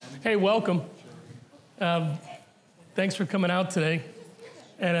Hey, welcome. Thanks for coming out today.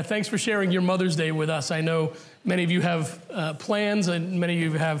 And thanks for sharing your Mother's Day with us. I know many of you have plans and many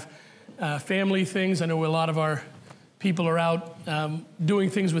of you have family things. I know a lot of our people are out doing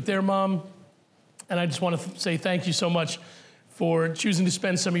things with their mom. And I just want to say thank you so much for choosing to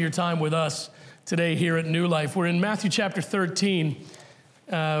spend some of your time with us today here at New Life. We're in Matthew chapter 13,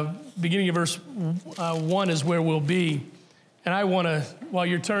 beginning of verse 1 is where we'll be. And I want to, while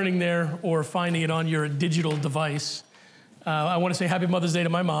you're turning there or finding it on your digital device, I want to say Happy Mother's Day to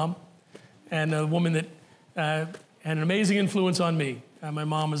my mom, and a woman that had an amazing influence on me. My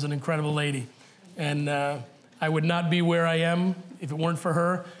mom is an incredible lady, and I would not be where I am if it weren't for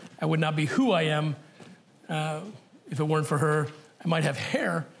her. I would not be who I am if it weren't for her. I might have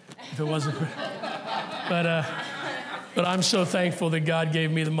hair if it wasn't for her. But I'm so thankful that God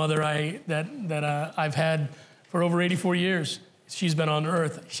gave me the mother I've had for over 84 years. She's been on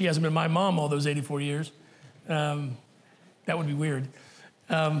earth. She hasn't been my mom all those 84 years. That would be weird.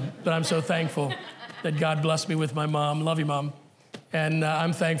 But I'm so thankful that God blessed me with my mom. Love you, Mom. And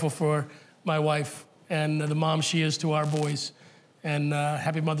I'm thankful for my wife and the mom she is to our boys. And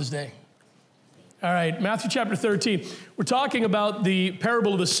happy Mother's Day. All right, Matthew chapter 13. We're talking about the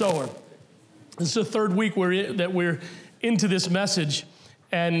parable of the sower. This is the third week that we're into this message.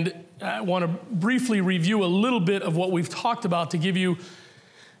 And I want to briefly review a little bit of what we've talked about to give you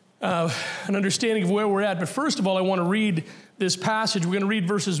an understanding of where we're at. But first of all, I want to read this passage. We're going to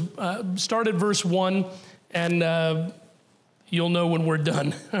read start at verse 1, and you'll know when we're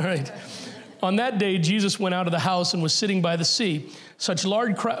done. All right. On that day, Jesus went out of the house and was sitting by the sea. Such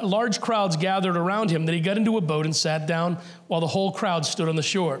large crowds gathered around him that he got into a boat and sat down while the whole crowd stood on the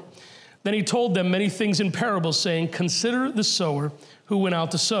shore. Then he told them many things in parables, saying, "Consider the sower who went out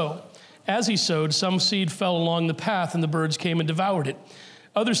to sow. As he sowed, some seed fell along the path, and the birds came and devoured it.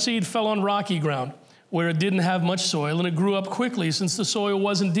 Other seed fell on rocky ground, where it didn't have much soil, and it grew up quickly, since the soil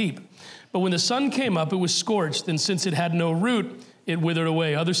wasn't deep. But when the sun came up, it was scorched, and since it had no root, it withered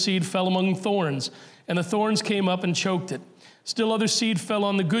away. Other seed fell among thorns, and the thorns came up and choked it. Still other seed fell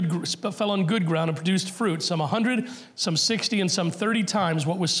on good ground and produced fruit, some 100, some 60, and some 30 times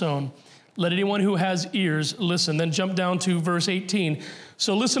what was sown. Let anyone who has ears listen." Then jump down to verse 18.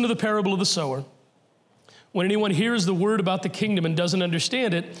 "So listen to the parable of the sower. When anyone hears the word about the kingdom and doesn't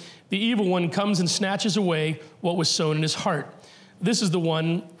understand it, the evil one comes and snatches away what was sown in his heart. This is the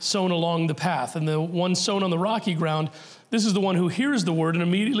one sown along the path, and the one sown on the rocky ground, this is the one who hears the word and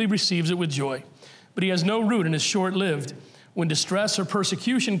immediately receives it with joy. But he has no root and is short-lived. When distress or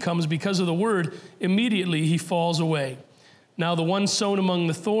persecution comes because of the word, immediately he falls away. Now the one sown among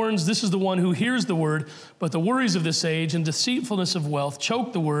the thorns, this is the one who hears the word, but the worries of this age and deceitfulness of wealth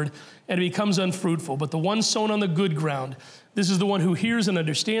choke the word, and it becomes unfruitful. But the one sown on the good ground, this is the one who hears and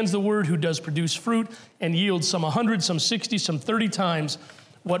understands the word, who does produce fruit and yields some 100, some 60, some 30 times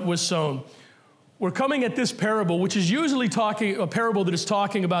what was sown." We're coming at this parable, which is usually a parable that is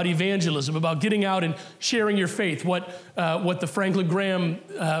talking about evangelism, about getting out and sharing your faith, what the Franklin Graham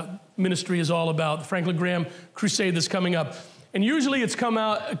ministry is all about, the Franklin Graham crusade that's coming up. And usually it's come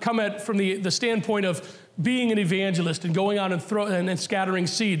at from the standpoint of being an evangelist and going out and scattering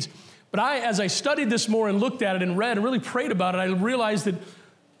seeds. But as I studied this more and looked at it and read and really prayed about it, I realized that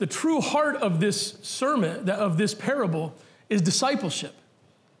the true heart of this sermon, of this parable, is discipleship.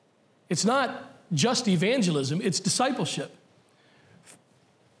 It's not just evangelism, it's discipleship.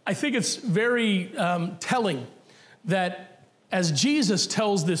 I think it's very telling that as Jesus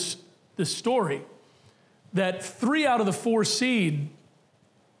tells this story, that 3 out of the 4 seed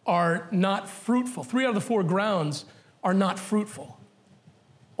are not fruitful. 3 out of the 4 grounds are not fruitful.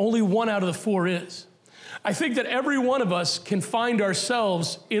 Only 1 out of the 4 is. I think that every one of us can find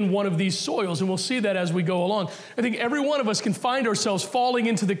ourselves in one of these soils, and we'll see that as we go along. I think every one of us can find ourselves falling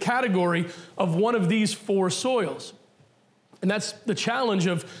into the category of one of these 4 soils. And that's the challenge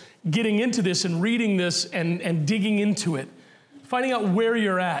of getting into this and reading this and digging into it, finding out where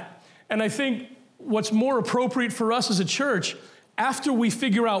you're at. And I think what's more appropriate for us as a church, after we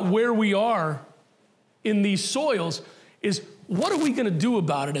figure out where we are in these soils, is what are we going to do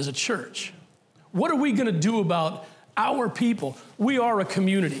about it as a church? What are we going to do about our people? We are a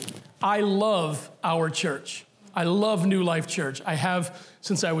community. I love our church. I love New Life Church. I have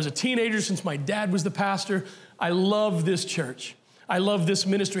since I was a teenager, since my dad was the pastor. I love this church. I love this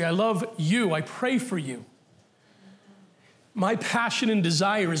ministry. I love you. I pray for you. My passion and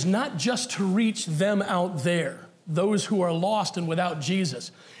desire is not just to reach them out there, those who are lost and without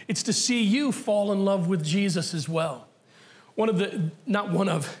Jesus. It's to see you fall in love with Jesus as well.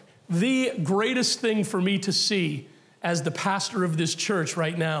 The greatest thing for me to see as the pastor of this church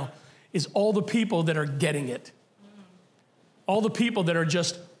right now is all the people that are getting it. All the people that are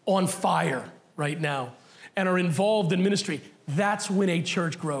just on fire right now and are involved in ministry. That's when a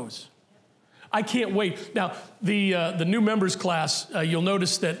church grows. I can't wait. Now, the new members class, you'll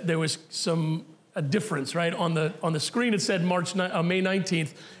notice that there was a difference, right? On the screen it said May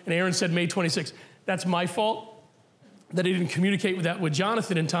 19th, and Aaron said May 26th. That's my fault that I didn't communicate with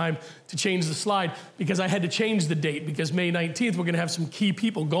Jonathan in time to change the slide, because I had to change the date, because May 19th we're going to have some key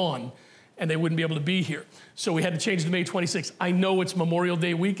people gone and they wouldn't be able to be here. So we had to change to May 26th. I know it's Memorial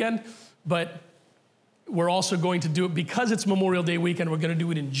Day weekend, but we're also going to do it, because it's Memorial Day weekend, we're going to do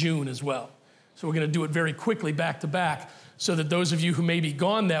it in June as well. So we're going to do it very quickly back to back, so that those of you who may be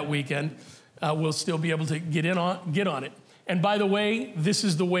gone that weekend will still be able to get on it. And by the way, this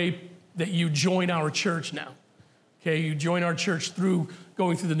is the way that you join our church now. Okay, you join our church through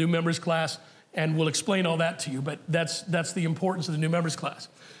going through the new members class, and we'll explain all that to you, but that's the importance of the new members class.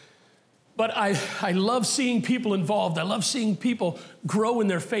 But I love seeing people involved. I love seeing people grow in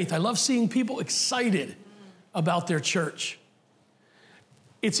their faith. I love seeing people excited about their church.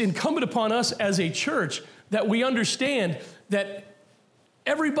 It's incumbent upon us as a church that we understand that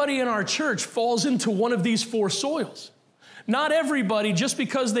everybody in our church falls into one of these four soils. Not everybody, just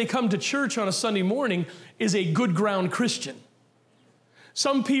because they come to church on a Sunday morning, is a good ground Christian.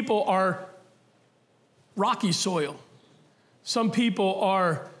 Some people are rocky soil. Some people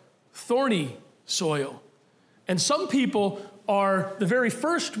are thorny soil. And some people are the very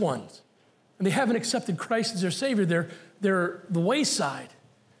first ones, and they haven't accepted Christ as their Savior. They're the wayside.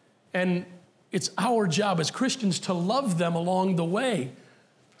 And it's our job as Christians to love them along the way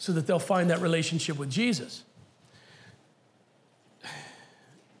so that they'll find that relationship with Jesus.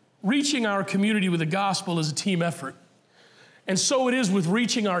 Reaching our community with the gospel is a team effort. And so it is with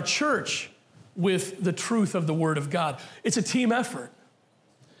reaching our church with the truth of the Word of God. It's a team effort.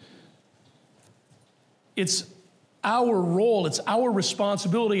 It's our role, it's our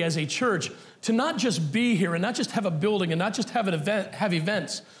responsibility as a church to not just be here and not just have a building and not just have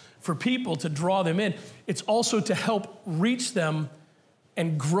events for people to draw them in. It's also to help reach them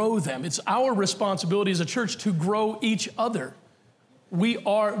and grow them. It's our responsibility as a church to grow each other.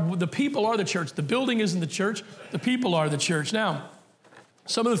 The people are the church. The building isn't the church. The people are the church. Now,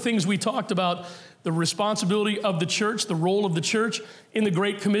 some of the things we talked about, the responsibility of the church, the role of the church in the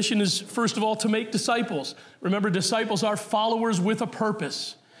Great Commission is, first of all, to make disciples. Remember, disciples are followers with a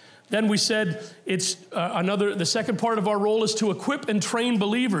purpose. Then we said the second part of our role is to equip and train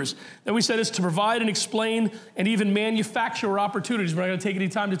believers. Then we said it's to provide and explain and even manufacture opportunities. We're not going to take any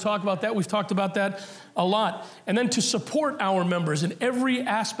time to talk about that. We've talked about that a lot. And then to support our members in every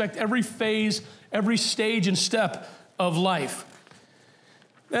aspect, every phase, every stage and step of life.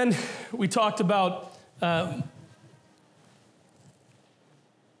 Then we talked about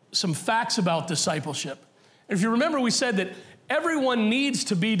some facts about discipleship. And if you remember, we said that everyone needs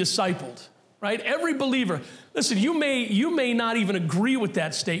to be discipled, right? Every believer. Listen, you may not even agree with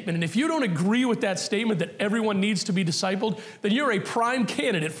that statement. And if you don't agree with that statement that everyone needs to be discipled, then you're a prime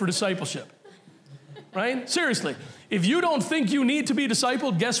candidate for discipleship, right? Seriously. If you don't think you need to be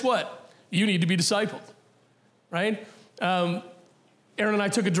discipled, guess what? You need to be discipled, right? Aaron and I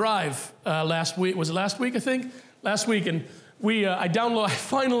took a drive last week. Was it last week, I think? Last week. And I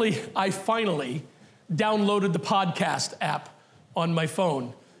finally downloaded the podcast app on my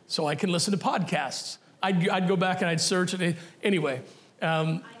phone so I can listen to podcasts. I'd go back and I'd search it. Anyway,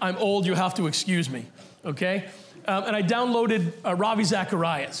 I'm old, you have to excuse me, okay? And I downloaded Ravi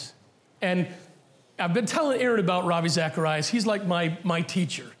Zacharias. And I've been telling Aaron about Ravi Zacharias. He's like my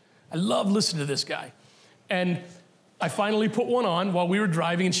teacher. I love listening to this guy. And I finally put one on while we were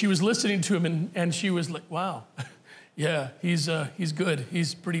driving, and she was listening to him, and she was like, wow, yeah, he's good.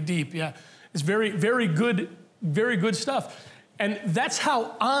 He's pretty deep, yeah. It's very, very good stuff. And that's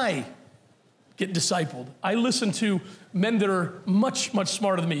how I get discipled. I listen to men that are much, much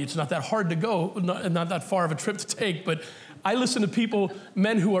smarter than me. It's not that hard to go, not that far of a trip to take, but I listen to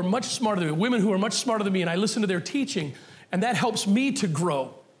men who are much smarter than me, women who are much smarter than me, and I listen to their teaching, and that helps me to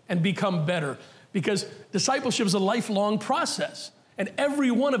grow and become better, because discipleship is a lifelong process, and every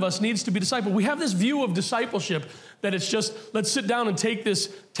one of us needs to be discipled. We have this view of discipleship that it's just, let's sit down and take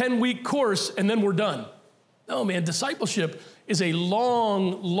this 10-week course, and then we're done. No, man, discipleship is a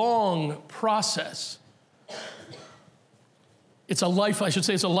long, long process. It's a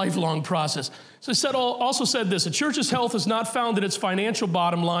lifelong process. So it also said this: a church's health is not found in its financial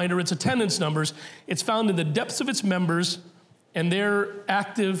bottom line or its attendance numbers. It's found in the depths of its members and their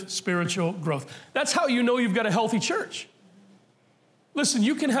active spiritual growth. That's how you know you've got a healthy church. Listen,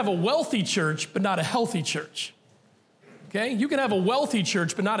 you can have a wealthy church, but not a healthy church. Okay? You can have a wealthy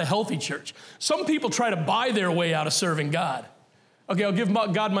church, but not a healthy church. Some people try to buy their way out of serving God. Okay, I'll give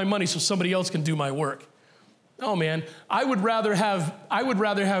God my money so somebody else can do my work. Oh man, I would rather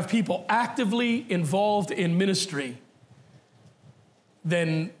have people actively involved in ministry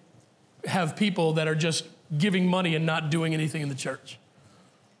than have people that are just giving money and not doing anything in the church.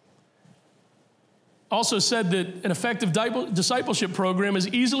 Also said that an effective discipleship program is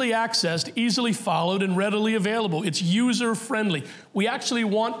easily accessed, easily followed, and readily available. It's user-friendly. We actually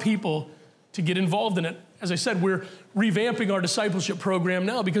want people to get involved in it. As I said, we're revamping our discipleship program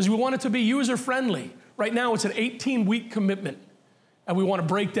now because we want it to be user-friendly. Right now, it's an 18-week commitment, and we want to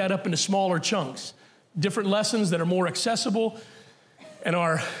break that up into smaller chunks. Different lessons that are more accessible and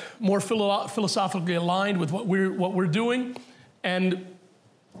are more philosophically aligned with what we're doing, and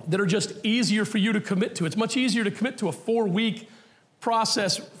that are just easier for you to commit to. It's much easier to commit to a 4-week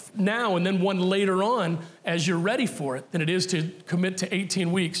process now and then one later on as you're ready for it than it is to commit to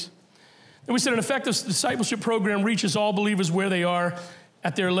 18 weeks. And we said an effective discipleship program reaches all believers where they are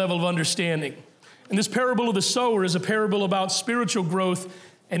at their level of understanding. And this parable of the sower is a parable about spiritual growth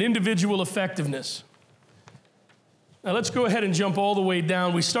and individual effectiveness. Now let's go ahead and jump all the way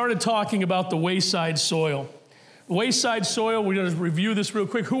down. We started talking about the wayside soil. Wayside soil, we're going to review this real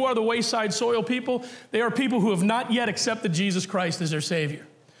quick. Who are the wayside soil people? They are people who have not yet accepted Jesus Christ as their Savior.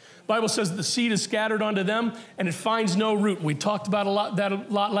 The Bible says that the seed is scattered onto them and it finds no root. We talked about that a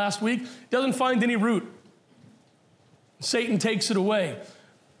lot last week. It doesn't find any root. Satan takes it away.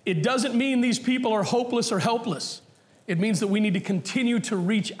 It doesn't mean these people are hopeless or helpless. It means that we need to continue to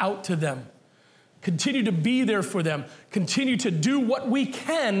reach out to them, continue to be there for them, continue to do what we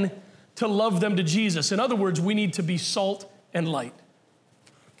can to love them to Jesus. In other words, we need to be salt and light.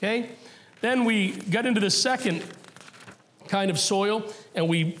 Okay? Then we got into the second kind of soil, and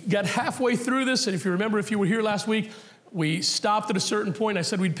we got halfway through this, and if you remember, if you were here last week, we stopped at a certain point. I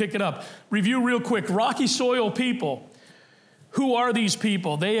said we'd pick it up. Review real quick. Rocky soil people. Who are these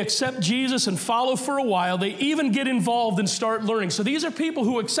people? They accept Jesus and follow for a while. They even get involved and start learning. So these are people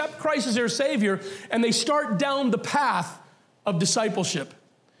who accept Christ as their Savior, and they start down the path of discipleship.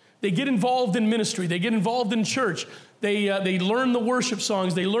 They get involved in ministry. They get involved in church. They learn the worship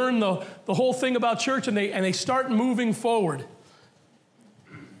songs. They learn the whole thing about church, and they start moving forward.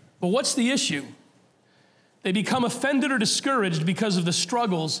 But what's the issue? They become offended or discouraged because of the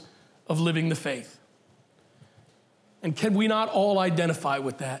struggles of living the faith. And can we not all identify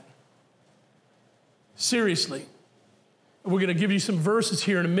with that? Seriously. We're going to give you some verses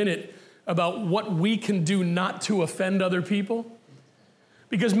here in a minute about what we can do not to offend other people.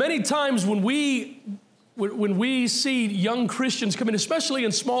 Because many times when we see young Christians come in, especially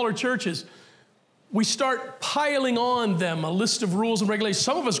in smaller churches, we start piling on them a list of rules and regulations.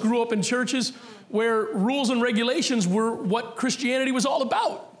 Some of us grew up in churches where rules and regulations were what Christianity was all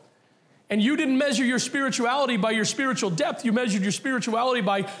about. And you didn't measure your spirituality by your spiritual depth. You measured your spirituality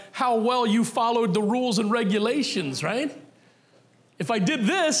by how well you followed the rules and regulations, right? If I did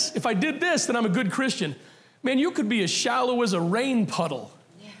this, then I'm a good Christian. Man, you could be as shallow as a rain puddle,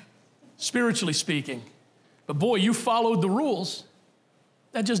 spiritually speaking. But boy, you followed the rules.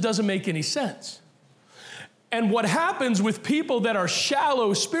 That just doesn't make any sense. And what happens with people that are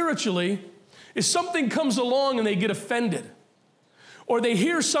shallow spiritually is something comes along and they get offended. Or they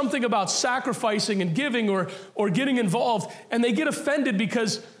hear something about sacrificing and giving or getting involved, and they get offended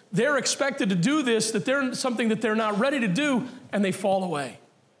because they're expected to do this, that they're something that they're not ready to do, and they fall away.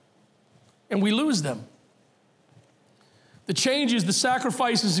 And we lose them. The changes, the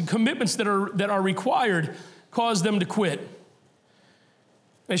sacrifices, and commitments that are required cause them to quit.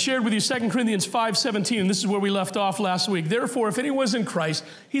 I shared with you 2 Corinthians 5:17, and this is where we left off last week. Therefore, if anyone is in Christ,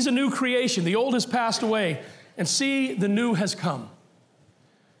 he's a new creation. The old has passed away, and see, the new has come.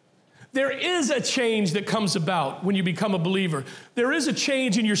 There is a change that comes about when you become a believer. There is a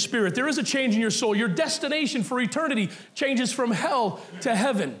change in your spirit. There is a change in your soul. Your destination for eternity changes from hell to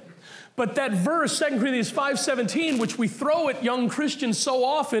heaven. But that verse, 2 Corinthians 5:17, which we throw at young Christians so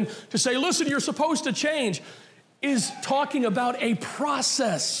often to say, listen, you're supposed to change, is talking about a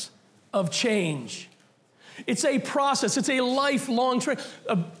process of change. It's a process. It's a lifelong trend.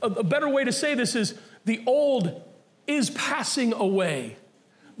 A better way to say this is the old is passing away.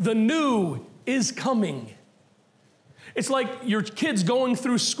 The new is coming. It's like your kids going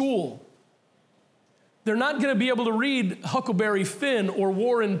through school. They're not going to be able to read Huckleberry Finn or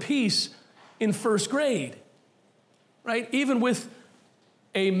War and Peace in first grade, right? Even with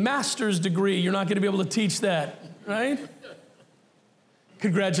a master's degree, you're not going to be able to teach that, right?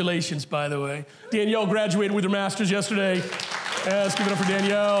 Congratulations, by the way. Danielle graduated with her master's yesterday. Yeah, let's give it up for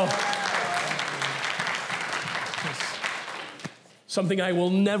Danielle. something I will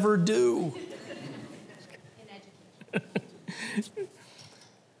never do.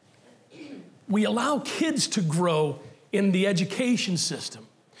 We allow kids to grow in the education system,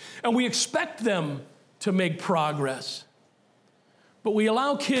 and we expect them to make progress. But we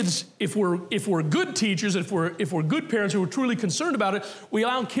allow kids, if we're good teachers, if we're good parents who are truly concerned about it, we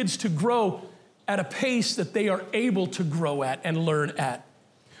allow kids to grow at a pace that they are able to grow at and learn at.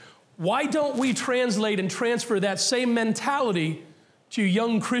 Why don't we translate and transfer that same mentality to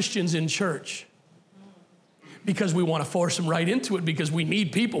young Christians in church? Because we want to force them right into it, because we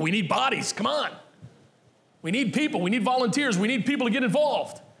need people, we need bodies, come on. We need people, we need volunteers, we need people to get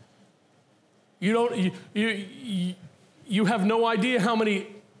involved. You have no idea how many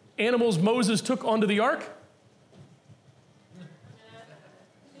animals Moses took onto the ark?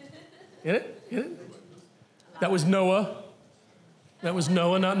 Get it? Get it? That was Noah. That was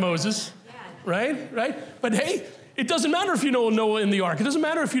Noah, not Moses. Right? Right? But hey, it doesn't matter if you know Noah in the ark. It doesn't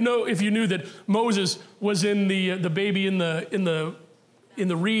matter if you knew that Moses was in the baby in the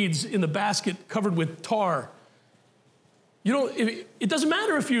reeds in the basket covered with tar. It doesn't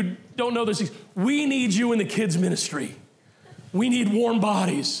matter if you don't know those things. We need you in the kids ministry. We need warm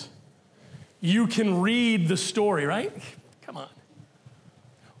bodies. You can read the story, right? Come on.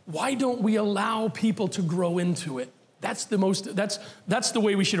 Why don't we allow people to grow into it? That's the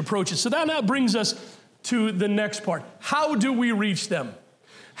way we should approach it. So that now brings us to the next part. How do we reach them?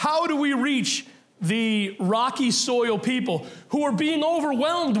 How do we reach the rocky soil people who are being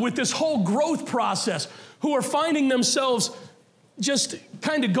overwhelmed with this whole growth process, who are finding themselves just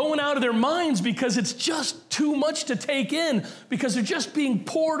kind of going out of their minds because it's just too much to take in, because they're just being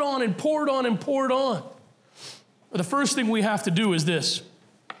poured on and poured on and poured on? Well, the first thing we have to do is this.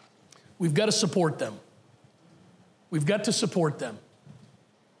 We've got to support them. We've got to support them.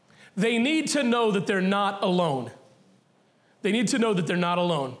 They need to know that they're not alone. They need to know that they're not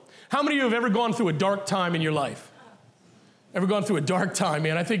alone. How many of you have ever gone through a dark time in your life? Ever gone through a dark time,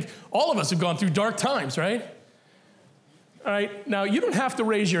 man? I think all of us have gone through dark times, right? All right, now you don't have to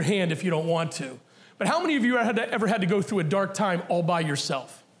raise your hand if you don't want to, but how many of you ever had to go through a dark time all by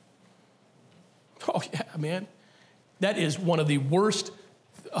yourself? Oh yeah, man. That is one of the worst.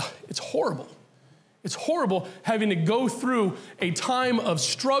 It's horrible. It's horrible having to go through a time of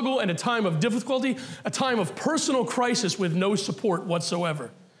struggle and a time of difficulty, a time of personal crisis with no support whatsoever.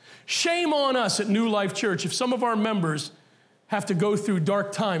 Shame on us at New Life Church if some of our members have to go through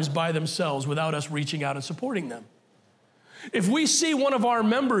dark times by themselves without us reaching out and supporting them. If we see one of our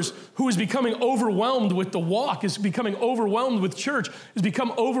members who is becoming overwhelmed with the walk, is becoming overwhelmed with church, has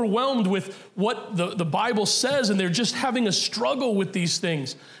become overwhelmed with what the Bible says, and they're just having a struggle with these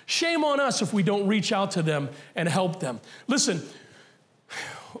things, shame on us if we don't reach out to them and help them. Listen,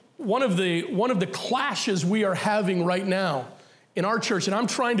 one of the clashes we are having right now in our church, and I'm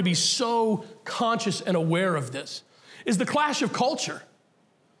trying to be so conscious and aware of this, is the clash of culture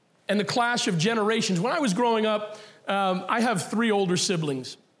and the clash of generations. When I was growing up, I have 3 older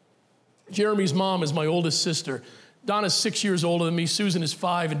siblings. Jeremy's mom is my oldest sister. Donna's 6 years older than me. Susan is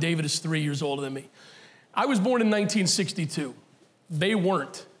 5, and David is 3 years older than me. I was born in 1962. They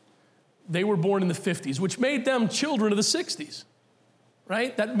weren't. They were born in the 50s, which made them children of the 60s,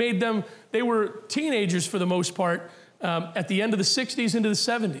 right? That made them, they were teenagers for the most part at the end of the 60s into the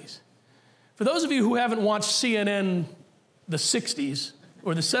 70s. For those of you who haven't watched CNN the 60s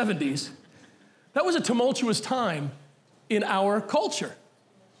or the 70s, that was a tumultuous time in our culture.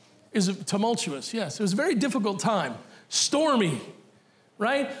 Is tumultuous, yes. It was a very difficult time. Stormy,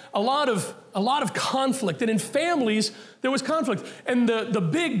 right? A lot of conflict. And in families, there was conflict. And the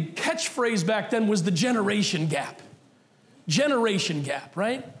big catchphrase back then was the generation gap. Generation gap,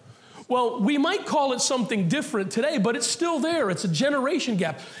 right? Well, we might call it something different today, but it's still there. It's a generation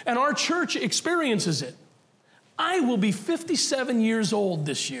gap. And our church experiences it. I will be 57 years old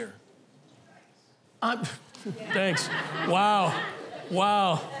this year. Thanks. Wow.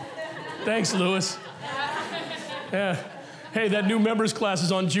 Thanks, Lewis. Yeah. Hey, that new members class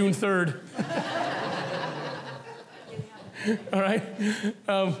is on June 3rd. All right.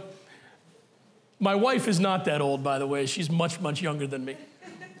 My wife is not that old, by the way. She's much, much younger than me.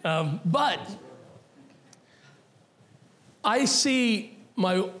 But I see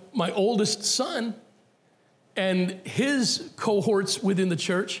my oldest son and his cohorts within the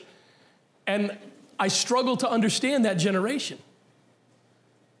church, and I struggle to understand that generation.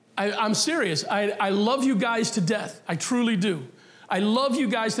 I'm serious. I love you guys to death. I truly do. I love you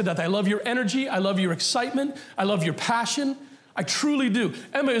guys to death. I love your energy. I love your excitement. I love your passion. I truly do.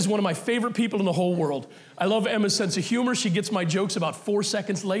 Emma is one of my favorite people in the whole world. I love Emma's sense of humor. She gets my jokes about 4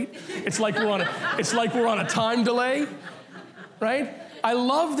 seconds late. It's like we're on a time delay. right? I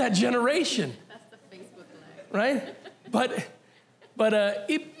love that generation. That's the Facebook Live. Right?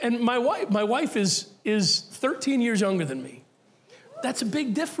 And my wife is 13 years younger than me. That's a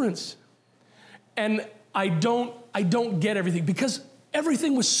big difference. And I don't get everything because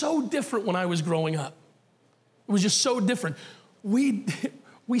everything was so different when I was growing up. It was just so different. We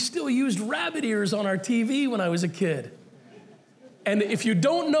still used rabbit ears on our TV when I was a kid. And if you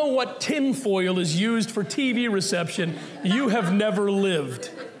don't know what tinfoil is used for TV reception, you have never lived,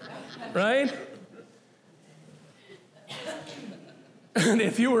 right? And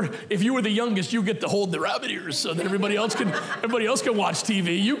if you were the youngest, you get to hold the rabbit ears so that everybody else can watch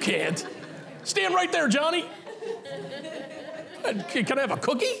TV. You can't. Stand right there, Johnny. Can I have a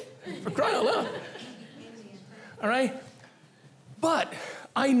cookie? For crying out loud. All right? But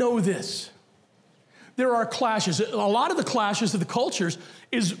I know this. There are clashes. A lot of the clashes of the cultures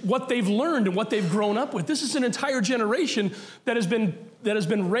is what they've learned and what they've grown up with. This is an entire generation that has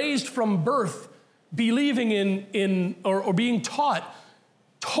been raised from birth believing in or being taught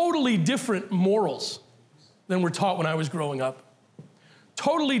totally different morals than were taught when I was growing up.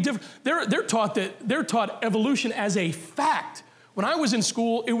 Totally different. They're taught evolution as a fact. When I was in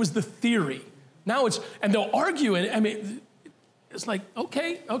school, it was the theory. Now and they'll argue it. I mean, it's like,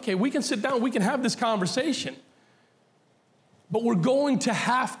 okay, we can sit down, we can have this conversation. But we're going to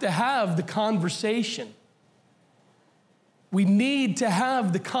have the conversation. We need to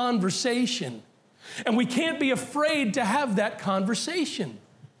have the conversation. And we can't be afraid to have that conversation.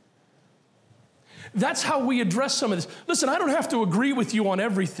 That's how we address some of this. Listen, I don't have to agree with you on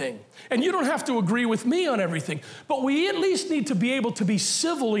everything. And you don't have to agree with me on everything. But we at least need to be able to be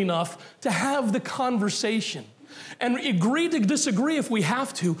civil enough to have the conversation. And agree to disagree if we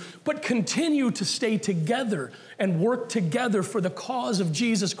have to, but continue to stay together and work together for the cause of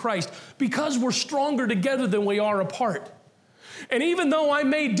Jesus Christ because we're stronger together than we are apart. And even though I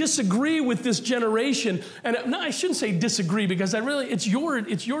may disagree with this generation, and no, I shouldn't say disagree because it's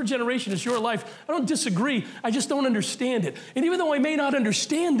your generation, it's your life. I don't disagree, I just don't understand it. And even though I may not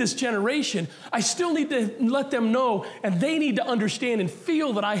understand this generation, I still need to let them know, and they need to understand and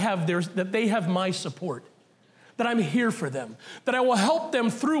feel that they have my support. That I'm here for them, that I will help them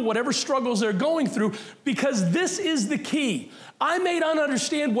through whatever struggles they're going through, because this is the key. I may not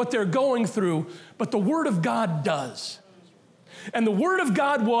understand what they're going through, but the Word of God does. And the Word of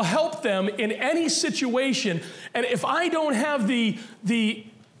God will help them in any situation. And if I don't have the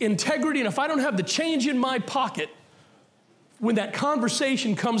integrity, and if I don't have the change in my pocket, when that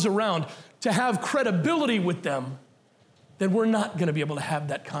conversation comes around to have credibility with them, then we're not going to be able to have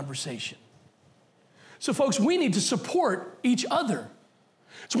that conversation. So folks, we need to support each other.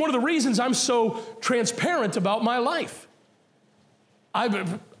 It's one of the reasons I'm so transparent about my life.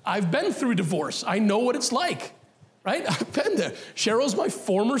 I've been through divorce. I know what it's like, right? I've been there. Cheryl's my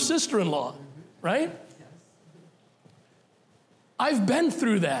former sister-in-law, right? I've been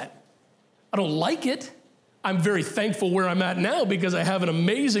through that. I don't like it. I'm very thankful where I'm at now because I have an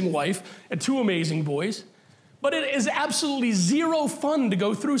amazing wife and two amazing boys. But it is absolutely zero fun to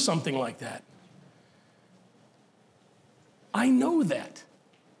go through something like that. I know that.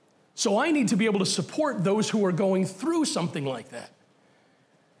 So I need to be able to support those who are going through something like that.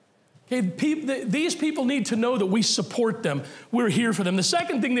 Okay, these people need to know that we support them. We're here for them. The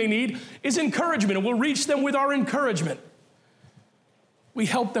second thing they need is encouragement, and we'll reach them with our encouragement. We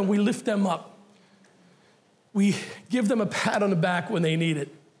help them. We lift them up. We give them a pat on the back when they need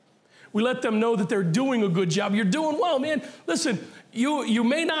it. We let them know that they're doing a good job. You're doing well, man. Listen, you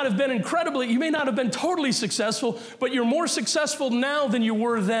may not have been you may not have been totally successful, but you're more successful now than you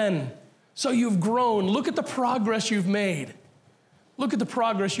were then. So you've grown. Look at the progress you've made. Look at the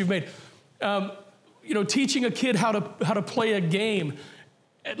progress you've made. Teaching a kid how to play a game.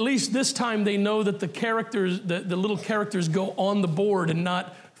 At least this time they know that the little characters go on the board and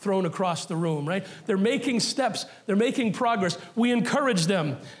not thrown across the room, right? They're making steps. They're making progress. We encourage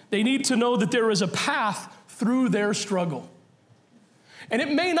them. They need to know that there is a path through their struggle. And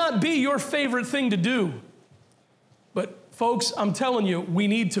it may not be your favorite thing to do, but folks, I'm telling you, we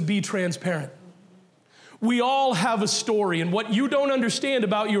need to be transparent. We all have a story, and what you don't understand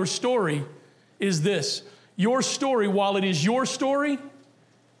about your story is this. Your story, while it is your story,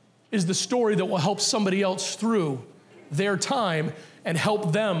 is the story that will help somebody else through their time and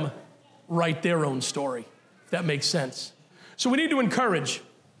help them write their own story, if that makes sense. So we need to encourage.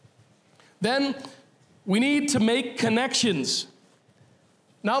 Then we need to make connections.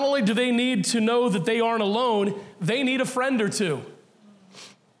 Not only do they need to know that they aren't alone, they need a friend or two.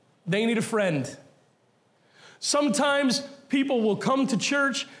 They need a friend. Sometimes people will come to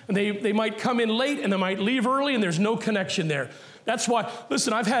church and they might come in late and they might leave early and there's no connection there. That's why,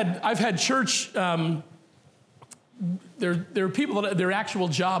 listen, I've had church, there are people that their actual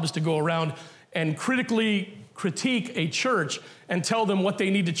job is to go around and critically critique a church and tell them what they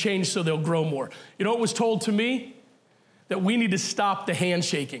need to change so they'll grow more. You know what was told to me? That we need to stop the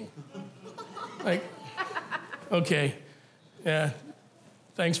handshaking. Like, okay, yeah,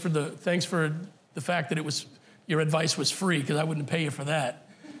 thanks for the fact that your advice was free, because I wouldn't pay you for that.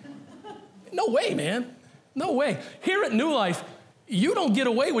 No way, man. No way. Here at New Life, you don't get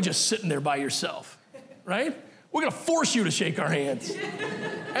away with just sitting there by yourself, right? We're going to force you to shake our hands.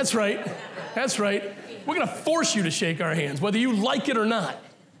 That's right. That's right. We're going to force you to shake our hands, whether you like it or not.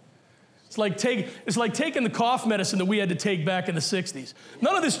 It's like taking the cough medicine that we had to take back in the 60s.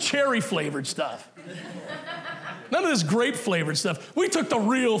 None of this cherry-flavored stuff. None of this grape-flavored stuff. We took the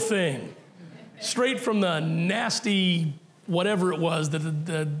real thing, straight from the nasty whatever it was that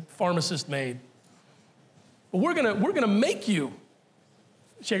the pharmacist made. But we're gonna make you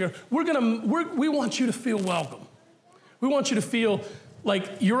shake our. We want you to feel welcome. We want you to feel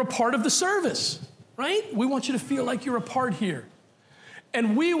like you're a part of the service, right? We want you to feel like you're a part here.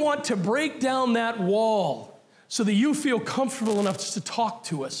 And we want to break down that wall so that you feel comfortable enough to talk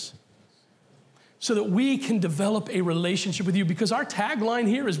to us, so that we can develop a relationship with you, because our tagline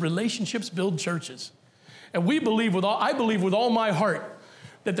here is relationships build churches. And I believe with all my heart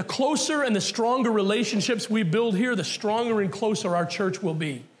that the closer and the stronger relationships we build here, the stronger and closer our church will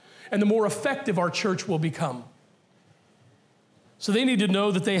be, and the more effective our church will become. So they need to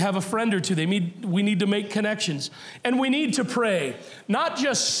know that they have a friend or two. We need to make connections. And we need to pray. Not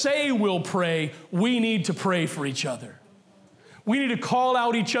just say we'll pray, we need to pray for each other. We need to call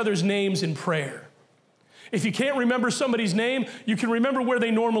out each other's names in prayer. If you can't remember somebody's name, you can remember where they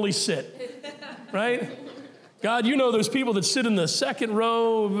normally sit, right? God, you know those people that sit in the second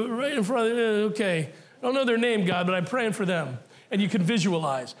row right in front of you. Okay, I don't know their name, God, but I'm praying for them. And you can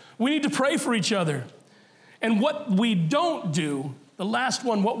visualize. We need to pray for each other. And what we don't do, the last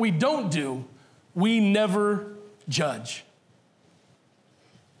one, what we don't do, we never judge.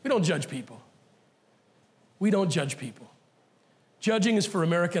 We don't judge people. We don't judge people. Judging is for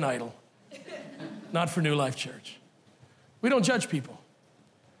American Idol, not for New Life Church. We don't judge people.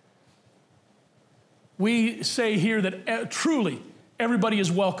 We say here that truly everybody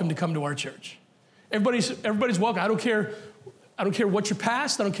is welcome to come to our church. Everybody's welcome. I don't care what your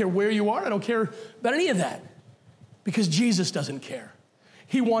past. I don't care where you are. I don't care about any of that. Because Jesus doesn't care.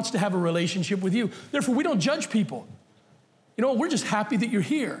 He wants to have a relationship with you. Therefore, we don't judge people. You know, we're just happy that you're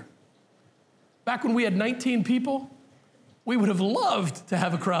here. Back when we had 19 people, we would have loved to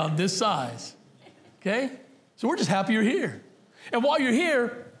have a crowd this size. Okay? So we're just happy you're here. And while you're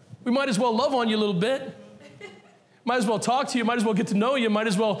here, we might as well love on you a little bit. Might as well talk to you. Might as well get to know you. Might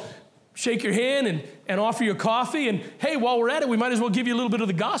as well shake your hand and offer you a coffee. And hey, while we're at it, we might as well give you a little bit of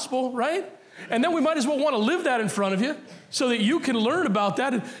the gospel, right? And then we might as well want to live that in front of you so that you can learn about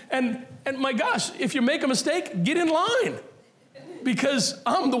that. And my gosh, if you make a mistake, get in line, because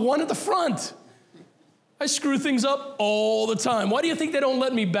I'm the one at the front. I screw things up all the time. Why do you think they don't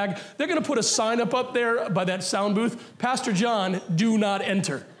let me back? They're going to put a sign up there by that sound booth. Pastor John, do not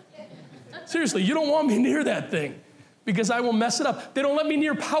enter. Seriously, you don't want me near that thing because I will mess it up. They don't let me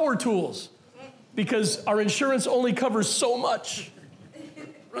near power tools because our insurance only covers so much,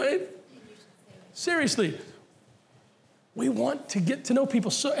 right? Seriously, we want to get to know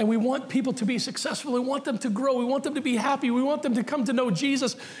people, and we want people to be successful. We want them to grow. We want them to be happy. We want them to come to know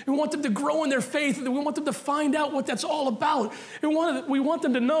Jesus. We want them to grow in their faith, and we want them to find out what that's all about. And we want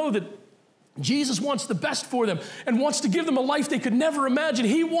them to know that Jesus wants the best for them and wants to give them a life they could never imagine.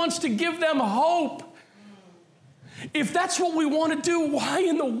 He wants to give them hope. If that's what we want to do, why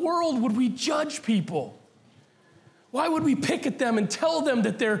in the world would we judge people? Why would we pick at them and tell them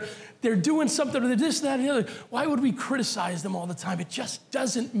that they're doing something or they're this, that, and the other? Why would we criticize them all the time? It just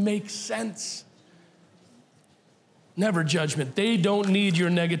doesn't make sense. Never judgment. They don't need your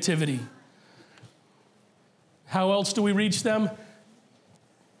negativity. How else do we reach them?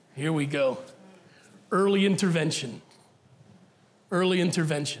 Here we go. Early intervention. Early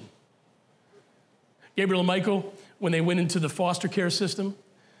intervention. Gabriel and Michael, when they went into the foster care system,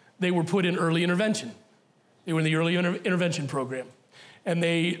 they were put in early intervention. They were in the early intervention program. And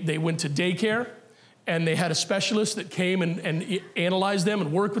they went to daycare, and they had a specialist that came and analyzed them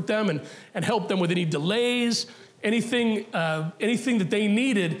and worked with them and helped them with any delays, anything that they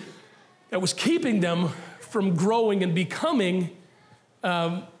needed that was keeping them from growing and becoming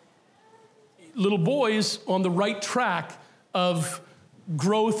little boys on the right track of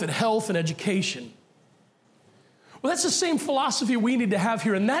growth and health and education. Well, that's the same philosophy we need to have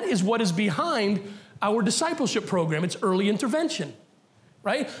here, and that is what is behind our discipleship program. It's early intervention,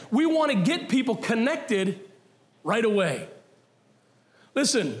 right? We want to get people connected right away.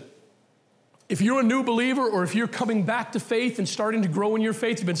 Listen, if you're a new believer or if you're coming back to faith and starting to grow in your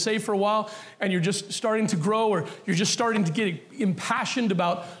faith, you've been saved for a while and you're just starting to grow or you're just starting to get impassioned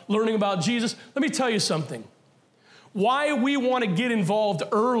about learning about Jesus, let me tell you something. Why we want to get involved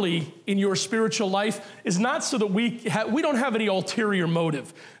early in your spiritual life is not so that we don't have any ulterior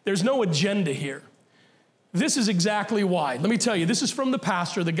motive. There's no agenda here. This is exactly why. Let me tell you, this is from the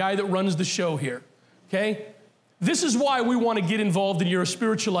pastor, the guy that runs the show here, okay? This is why we want to get involved in your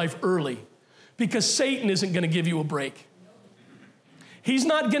spiritual life early, because Satan isn't going to give you a break. He's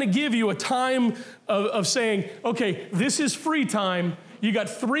not going to give you a time of saying, okay, this is free time. You got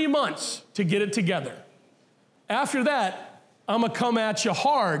 3 months to get it together. After that, I'm going to come at you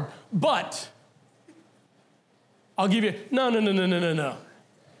hard, but I'll give you, no.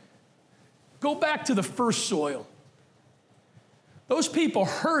 Go back to the first soil. Those people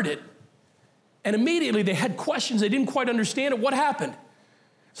heard it, and immediately they had questions. They didn't quite understand it. What happened?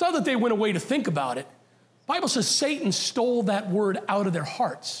 It's not that they went away to think about it. The Bible says Satan stole that word out of their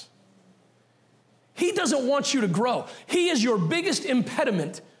hearts. He doesn't want you to grow. He is your biggest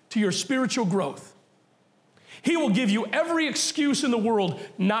impediment to your spiritual growth. He will give you every excuse in the world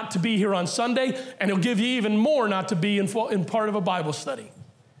not to be here on Sunday, and he'll give you even more not to be in part of a Bible study.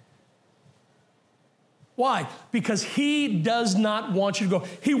 Why? Because he does not want you to go.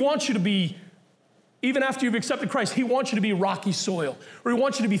 He wants you to be, even after you've accepted Christ, he wants you to be rocky soil, or he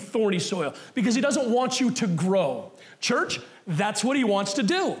wants you to be thorny soil, because he doesn't want you to grow. Church, that's what he wants to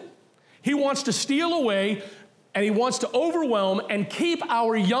do. He wants to steal away, and he wants to overwhelm and keep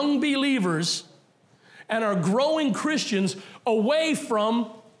our young believers and our growing Christians away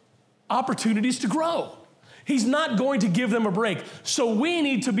from opportunities to grow. He's not going to give them a break. So we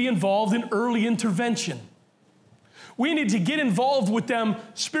need to be involved in early intervention. We need to get involved with them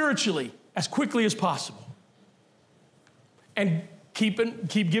spiritually as quickly as possible. And keep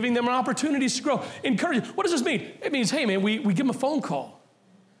giving them opportunities to grow. Encourage. What does this mean? It means, hey, man, we give them a phone call.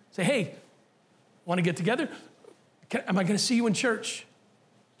 Say, hey, want to get together? Am I going to see you in church?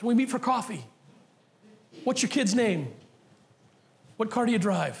 Can we meet for coffee? What's your kid's name? What car do you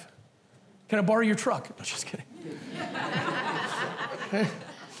drive? Can I borrow your truck? No, just kidding. Okay.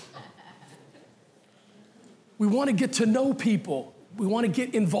 We want to get to know people. We want to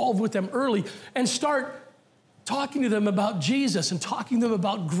get involved with them early and start talking to them about Jesus and talking to them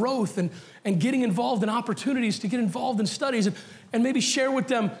about growth and getting involved in opportunities to get involved in studies and maybe share with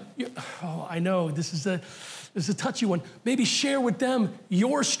them, I know this is a touchy one. Maybe share with them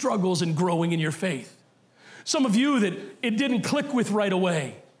your struggles in growing in your faith. Some of you that it didn't click with right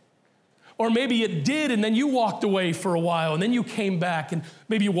away. Or maybe it did and then you walked away for a while and then you came back and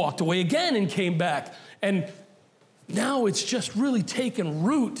maybe you walked away again and came back. And now it's just really taken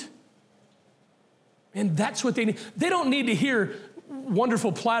root. And that's what they need. They don't need to hear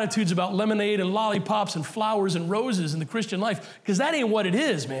wonderful platitudes about lemonade and lollipops and flowers and roses in the Christian life, because that ain't what it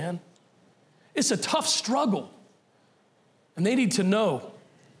is, man. It's a tough struggle. And they need to know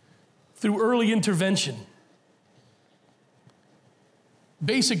through early intervention.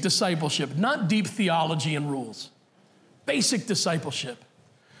 Basic discipleship, not deep theology and rules. Basic discipleship.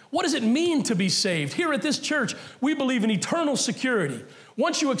 What does it mean to be saved? Here at this church, we believe in eternal security.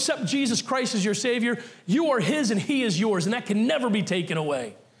 Once you accept Jesus Christ as your Savior, you are his and he is yours, and that can never be taken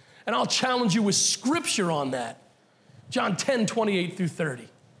away. And I'll challenge you with scripture on that. John 10, 28 through 30.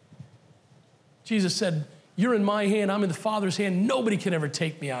 Jesus said, you're in my hand, I'm in the Father's hand. Nobody can ever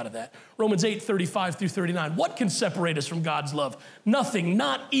take me out of that. Romans 8, 35 through 39. What can separate us from God's love? Nothing,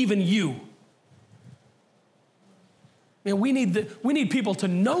 not even you. Man, we need people to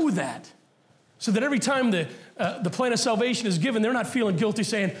know that so that every time the plan of salvation is given, they're not feeling guilty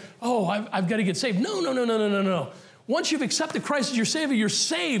saying, oh, I've got to get saved. No. Once you've accepted Christ as your Savior, you're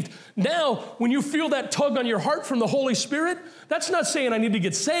saved. Now, when you feel that tug on your heart from the Holy Spirit, that's not saying I need to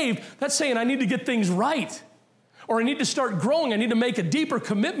get saved. That's saying I need to get things right. Or I need to start growing. I need to make a deeper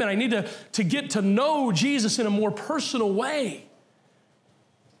commitment. I need to get to know Jesus in a more personal way.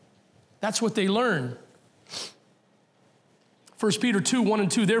 That's what they learn. 1 Peter 2, 1 and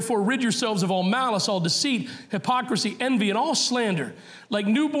 2, therefore rid yourselves of all malice, all deceit, hypocrisy, envy, and all slander. Like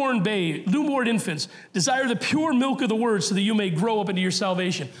newborn infants, desire the pure milk of the word so that you may grow up into your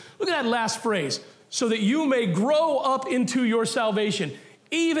salvation. Look at that last phrase, so that you may grow up into your salvation.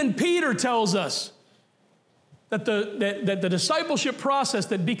 Even Peter tells us that the discipleship process,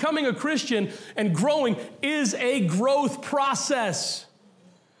 that becoming a Christian and growing is a growth process.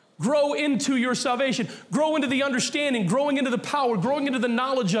 Grow into your salvation. Grow into the understanding, growing into the power, growing into the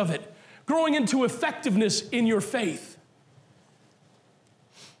knowledge of it, growing into effectiveness in your faith.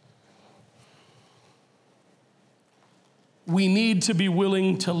 We need to be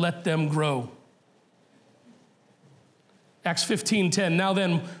willing to let them grow. Acts 15:10, now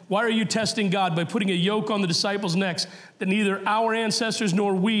then, why are you testing God by putting a yoke on the disciples' necks that neither our ancestors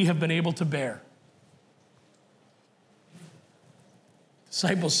nor we have been able to bear?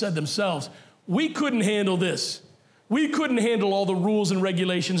 Disciples said themselves, we couldn't handle this. We couldn't handle all the rules and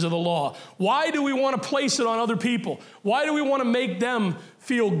regulations of the law. Why do we want to place it on other people? Why do we want to make them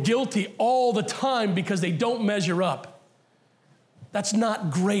feel guilty all the time because they don't measure up? That's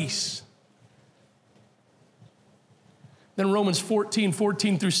not grace. Then Romans 14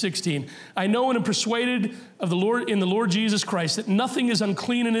 through 16. I know and am persuaded of the Lord in the Lord Jesus Christ that nothing is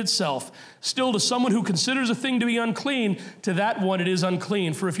unclean in itself. Still, to someone who considers a thing to be unclean, to that one it is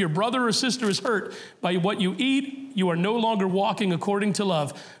unclean. For if your brother or sister is hurt by what you eat, you are no longer walking according to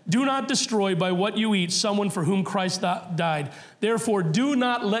love. Do not destroy by what you eat someone for whom Christ died. Therefore, do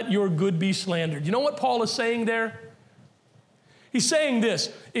not let your good be slandered. You know what Paul is saying there? He's saying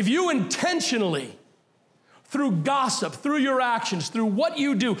this: if you intentionally, through gossip, through your actions, through what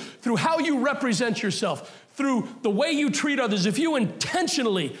you do, through how you represent yourself, through the way you treat others, if you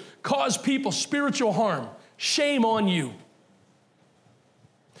intentionally cause people spiritual harm, shame on you.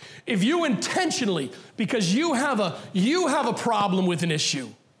 If you intentionally, because you have a problem with an issue.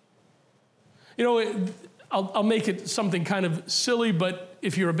 You know, I'll make it something kind of silly, but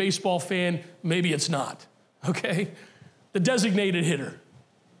if you're a baseball fan, maybe it's not, okay? The designated hitter.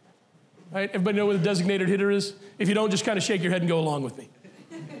 Right? Everybody know what a designated hitter is? If you don't, just kind of shake your head and go along with me.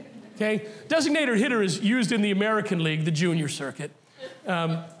 Okay? Designated hitter is used in the American League, the junior circuit.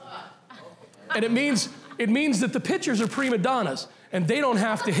 And it means that the pitchers are prima donnas, and they don't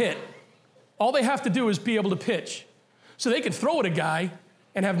have to hit. All they have to do is be able to pitch. So they can throw at a guy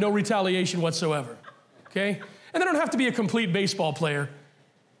and have no retaliation whatsoever. Okay? And they don't have to be a complete baseball player.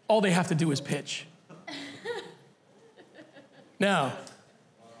 All they have to do is pitch. Now,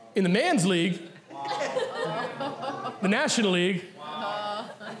 in the man's league, the National League,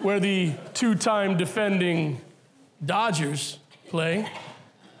 where the two-time defending Dodgers play,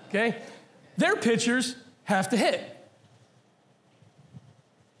 okay, their pitchers have to hit.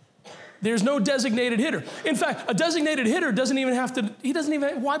 There's no designated hitter. In fact, a designated hitter doesn't even have to,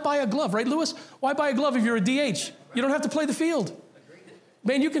 why buy a glove, right, Lewis? Why buy a glove if you're a DH? You don't have to play the field.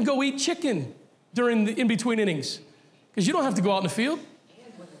 Man, you can go eat chicken during the in-between innings because you don't have to go out in the field.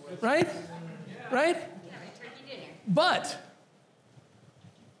 Right? Right? But,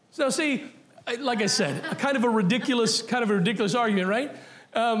 so see, like I said, a kind of a ridiculous argument, right?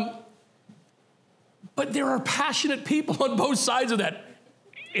 But there are passionate people on both sides of that.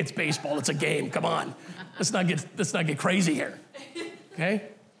 It's baseball, it's a game, come on. Let's not get crazy here, okay?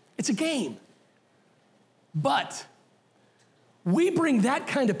 It's a game. But we bring that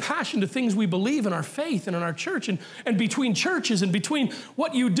kind of passion to things we believe in our faith and in our church and between churches and between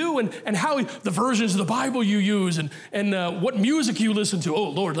what you do and how the versions of the Bible you use and what music you listen to. Oh,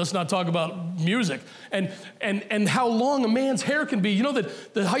 Lord, let's not talk about music. And how long a man's hair can be. You know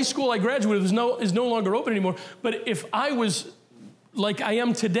that the high school I graduated is no longer open anymore. But if I was like I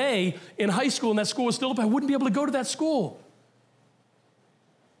am today in high school and that school was still open, I wouldn't be able to go to that school.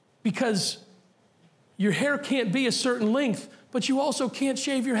 Because your hair can't be a certain length, but you also can't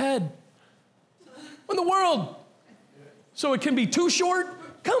shave your head. What in the world? So it can be too short?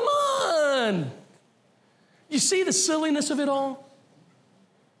 Come on. You see the silliness of it all?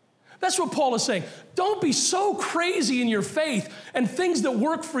 That's what Paul is saying. Don't be so crazy in your faith and things that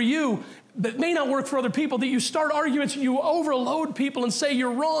work for you that may not work for other people that you start arguments and you overload people and say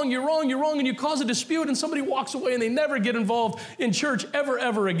you're wrong, and you cause a dispute and somebody walks away and they never get involved in church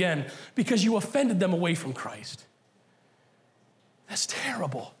ever again because you offended them away from Christ. That's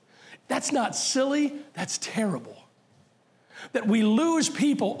terrible. That's not silly, that's terrible. That we lose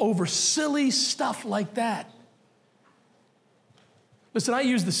people over silly stuff like that. Listen, I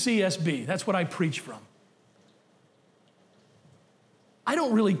use the CSB. That's what I preach from. I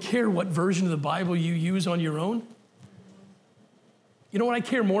don't really care what version of the Bible you use on your own. You know what I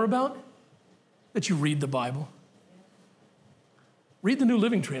care more about? That you read the Bible. Read the New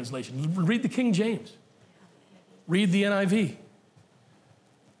Living Translation. Read the King James. Read the NIV.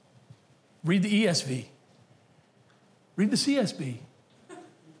 Read the ESV. Read the CSB.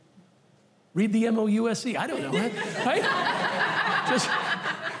 Read the MOUSE. I don't know. Right?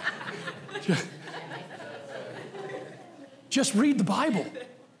 Just read the Bible.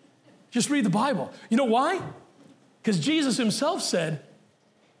 Just read the Bible. You know why? Because Jesus himself said,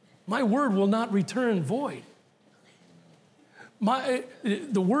 my word will not return void.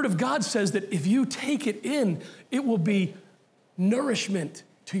 The Word of God says that if you take it in, it will be nourishment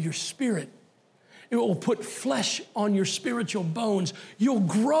to your spirit. It will put flesh on your spiritual bones. You'll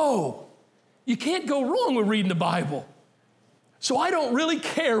grow. You can't go wrong with reading the Bible. So I don't really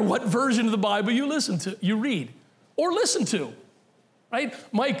care what version of the Bible you read or listen to, right?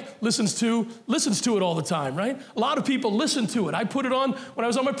 Mike listens to it all the time, right? A lot of people listen to it. I put it on when I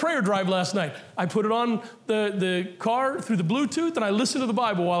was on my prayer drive last night. I put it on the car through the Bluetooth, and I listened to the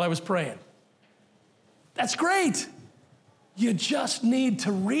Bible while I was praying. That's great. You just need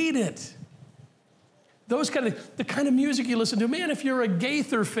to read it. The kind of music you listen to. Man, if you're a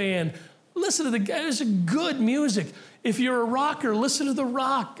Gaither fan, listen to there's good music. If you're a rocker, listen to the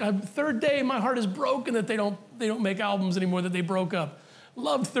rock. Third Day, my heart is broken that they don't make albums anymore, that they broke up.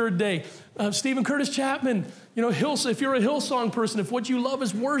 Loved Third Day. Stephen Curtis Chapman, if you're a Hillsong person, if what you love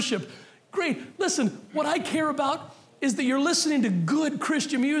is worship, great. Listen, what I care about is that you're listening to good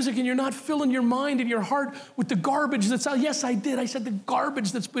Christian music and you're not filling your mind and your heart with the garbage that's out. Yes, I did. I said the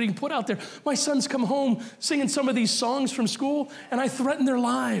garbage that's being put out there. My sons come home singing some of these songs from school, and I threaten their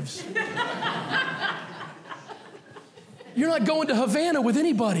lives. You're not going to Havana with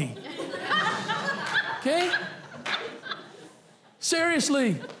anybody. Okay?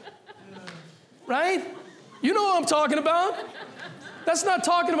 Seriously. Right? You know what I'm talking about. That's not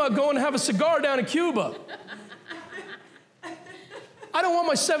talking about going to have a cigar down in Cuba. I don't want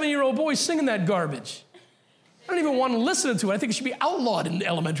my 7-year-old boy singing that garbage. I don't even want to listen to it. I think it should be outlawed in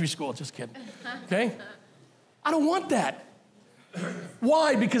elementary school. Just kidding. Okay? I don't want that.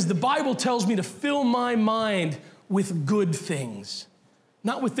 Why? Because the Bible tells me to fill my mind with good things,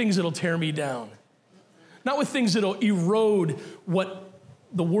 not with things that'll tear me down, not with things that'll erode what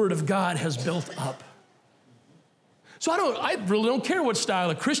the Word of God has built up. So I really don't care what style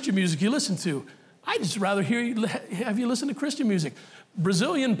of Christian music you listen to. I'd just rather have you listen to Christian music.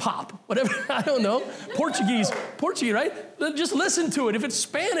 Brazilian pop, whatever, I don't know. Portuguese, right? Just listen to it. If it's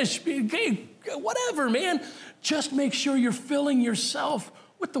Spanish, okay, whatever, man. Just make sure you're filling yourself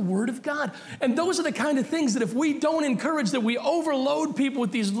with the Word of God. And those are the kind of things that if we don't encourage, that we overload people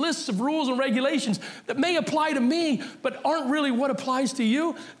with these lists of rules and regulations that may apply to me, but aren't really what applies to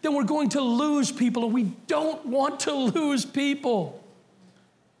you, then we're going to lose people, and we don't want to lose people.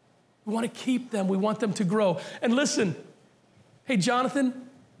 We want to keep them. We want them to grow. And listen, hey, Jonathan,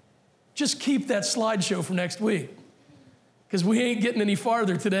 just keep that slideshow for next week, because we ain't getting any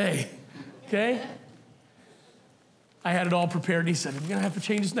farther today, okay? I had it all prepared, and he said, "Are we going to have to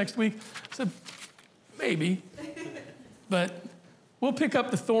change this next week?" I said, maybe, but we'll pick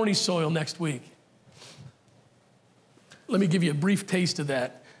up the thorny soil next week. Let me give you a brief taste of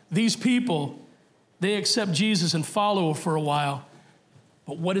that. These people, they accept Jesus and follow for a while,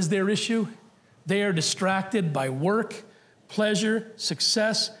 but what is their issue? They are distracted by work, pleasure,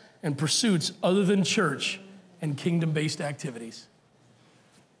 success, and pursuits other than church and kingdom-based activities.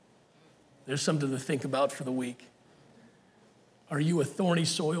 There's something to think about for the week. Are you a thorny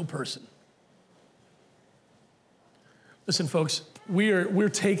soil person? Listen, folks, we're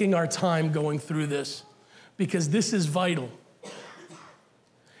taking our time going through this because this is vital.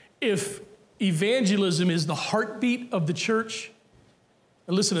 If evangelism is the heartbeat of the church,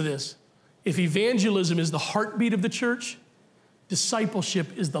 and listen to this, if evangelism is the heartbeat of the church,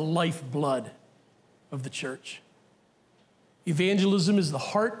 discipleship is the lifeblood of the church. Evangelism is the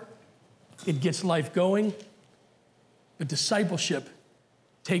heart. It gets life going. But discipleship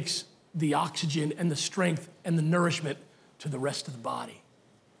takes the oxygen and the strength and the nourishment to the rest of the body.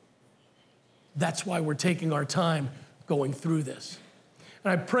 That's why we're taking our time going through this.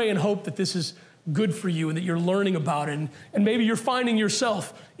 And I pray and hope that this is good for you and that you're learning about it. And maybe you're finding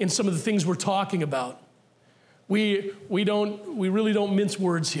yourself in some of the things we're talking about. We really don't mince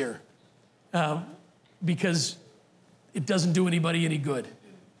words here because it doesn't do anybody any good.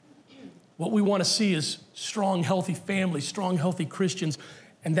 What we want to see is strong, healthy families, strong, healthy Christians,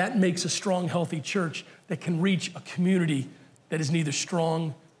 and that makes a strong, healthy church that can reach a community that is neither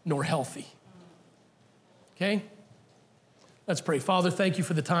strong nor healthy. Okay? Let's pray. Father, thank you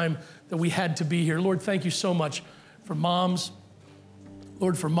for the time that we had to be here. Lord, thank you so much for moms.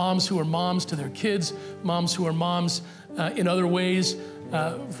 Lord, for moms who are moms to their kids, moms who are moms in other ways,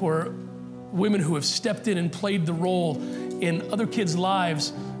 for women who have stepped in and played the role in other kids'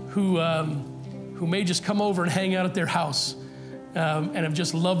 lives who may just come over and hang out at their house and have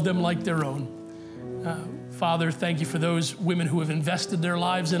just loved them like their own. Father, thank you for those women who have invested their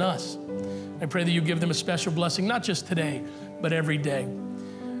lives in us. I pray that you give them a special blessing, not just today, but every day.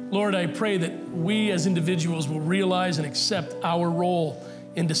 Lord, I pray that we as individuals will realize and accept our role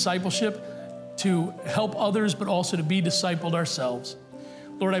in discipleship to help others, but also to be discipled ourselves.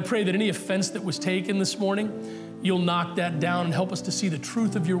 Lord, I pray that any offense that was taken this morning, you'll knock that down and help us to see the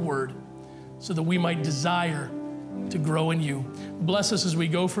truth of your word so that we might desire to grow in you. Bless us as we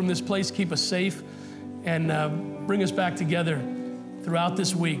go from this place. Keep us safe and bring us back together throughout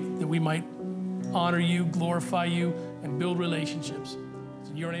this week that we might honor you, glorify you, and build relationships.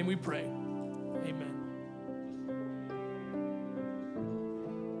 In your name we pray. Amen.